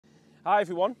Hi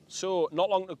everyone, so not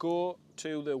long to go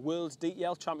to the World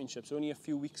DTL Championships, only a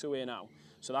few weeks away now.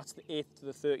 So that's the 8th to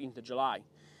the 13th of July.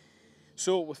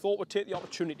 So we thought we'd take the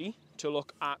opportunity to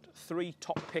look at 3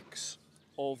 top picks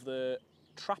of the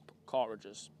trap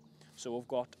cartridges. So we've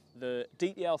got the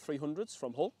DTL 300s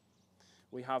from Hull,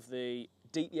 we have the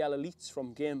DTL Elites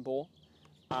from Gamebow,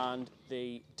 and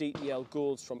the DTL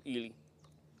Golds from Ely.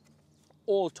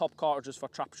 All top cartridges for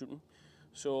trap shooting.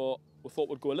 So we thought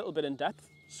we'd go a little bit in depth.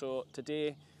 So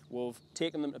today we've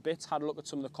taken them to bits, had a look at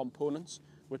some of the components,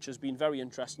 which has been very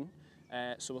interesting.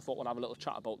 So we thought we'd have a little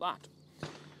chat about that.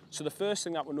 So the first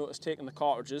thing that we noticed taking the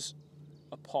cartridges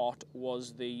apart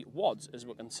was the wads, as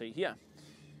we can see here.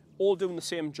 All doing the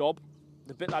same job.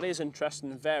 The bit that is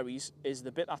interesting and varies is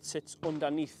the bit that sits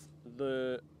underneath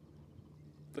the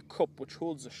cup which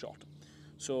holds the shot.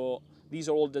 So these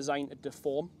are all designed to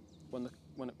deform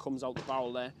when it comes out the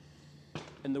barrel there,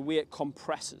 and the way it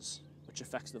compresses, which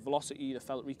affects the velocity, the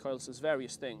felt recoil, so there's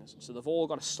various things. So they've all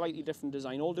got a slightly different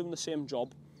design, all doing the same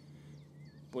job,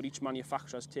 but each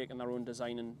manufacturer has taken their own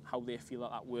design and how they feel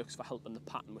that works for helping the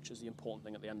pattern, which is the important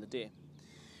thing at the end of the day.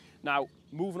 Now,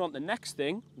 moving on to the next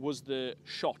thing was the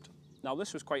shot. Now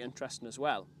this was quite interesting as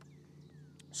well.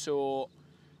 So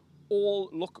all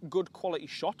look good quality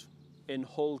shot in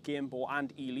Hull, Gamebow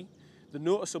and Ely. The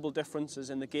noticeable differences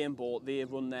in the Gamebow, they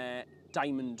run their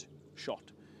diamond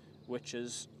shot, which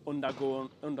has undergone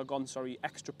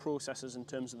extra processes in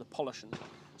terms of the polishing.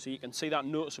 So you can see that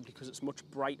noticeably because it's much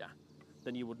brighter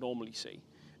than you would normally see.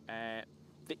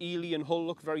 The Ely and Hull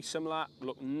look very similar,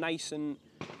 look nice and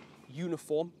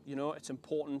uniform. You know, it's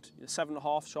important. The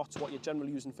 7.5 shots, what you're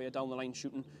generally using for your down the line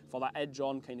shooting, for that edge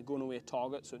on, kind of going away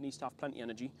target, so it needs to have plenty of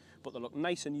energy, but they look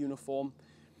nice and uniform,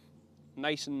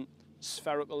 nice and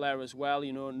spherical there as well,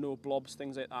 you know, no blobs,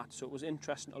 things like that. So it was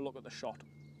interesting to look at the shot.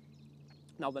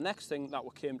 Now the next thing that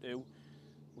we came to,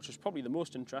 which is probably the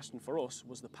most interesting for us,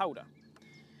 was the powder.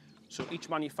 So each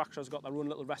manufacturer's got their own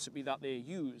little recipe that they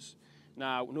use.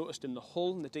 Now noticed in the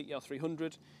Hull, in the DTL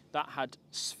 300, that had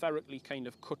spherically kind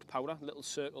of cut powder, little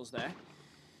circles there.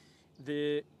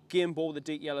 The Gamebow, the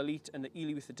DTL Elite, and the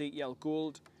Ely with the DTL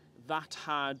Gold, that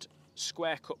had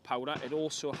square cut powder. It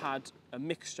also had a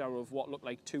mixture of what looked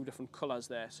like 2 different colours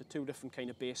there, so 2 different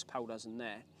kind of base powders in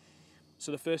there.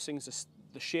 So the first thing is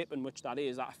the shape in which that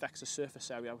affects the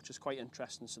surface area, which is quite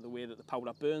interesting. So the way that the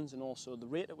powder burns and also the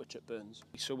rate at which it burns.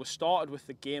 So we started with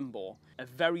the Gamebow, a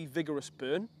very vigorous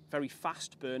burn, very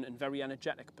fast burn and very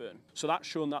energetic burn. So that's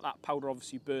shown that that powder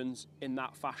obviously burns in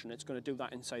that fashion. It's going to do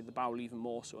that inside the barrel even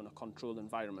more so in a controlled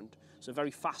environment. So a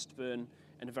very fast burn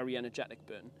and a very energetic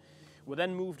burn. We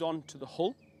then moved on to the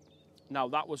Hull. Now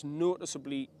that was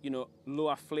noticeably, you know,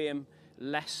 lower flame,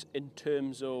 less in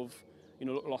terms of, you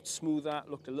know, looked a lot smoother,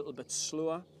 looked a little bit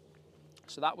slower.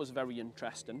 So that was very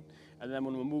interesting. And then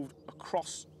when we moved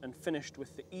across and finished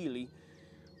with the Ely,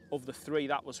 of the 3,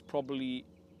 that was probably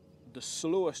the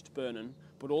slowest burning,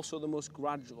 but also the most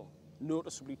gradual.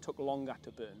 Noticeably took longer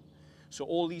to burn. So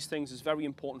all these things is very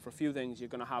important for a few things. You're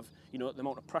going to have, you know, the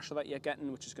amount of pressure that you're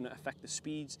getting, which is going to affect the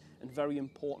speeds, and very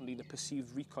importantly, the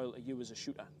perceived recoil to you as a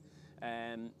shooter.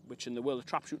 Which in the world of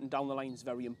trap shooting down the line is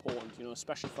very important, you know,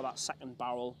 especially for that second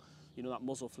barrel, you know, that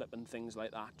muzzle flip and things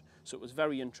like that. So it was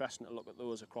very interesting to look at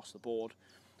those across the board.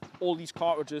 All these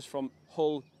cartridges from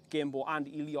Hull, Gamebow and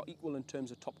Ely are equal in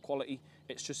terms of top quality.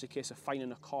 It's just a case of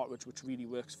finding a cartridge which really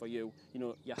works for you. You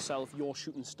know, yourself, your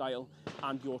shooting style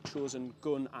and your chosen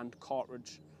gun and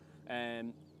cartridge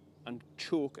and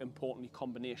choke, importantly,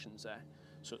 combinations there.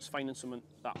 So it's finding something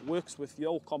that works with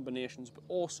your combinations, but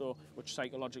also which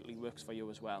psychologically works for you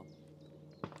as well.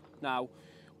 Now,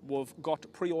 we've got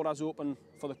pre-orders open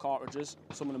for the cartridges.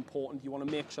 Something important, you want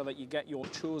to make sure that you get your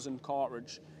chosen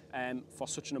cartridge for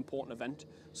such an important event.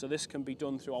 So this can be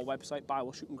done through our website,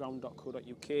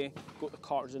 bywellshootingground.co.uk. Go to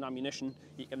cartridges and ammunition.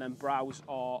 You can then browse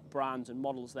our brands and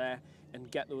models there and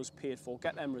get those paid for,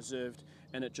 get them reserved,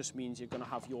 and it just means you're going to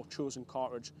have your chosen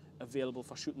cartridge available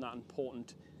for shooting that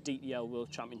important DTL World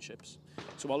Championships.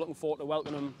 So we're looking forward to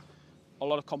welcoming a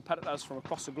lot of competitors from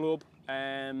across the globe,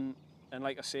 and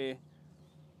like I say,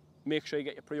 make sure you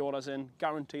get your pre-orders in,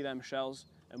 guarantee them shells,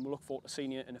 and we'll look forward to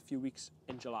seeing you in a few weeks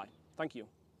in July. Thank you.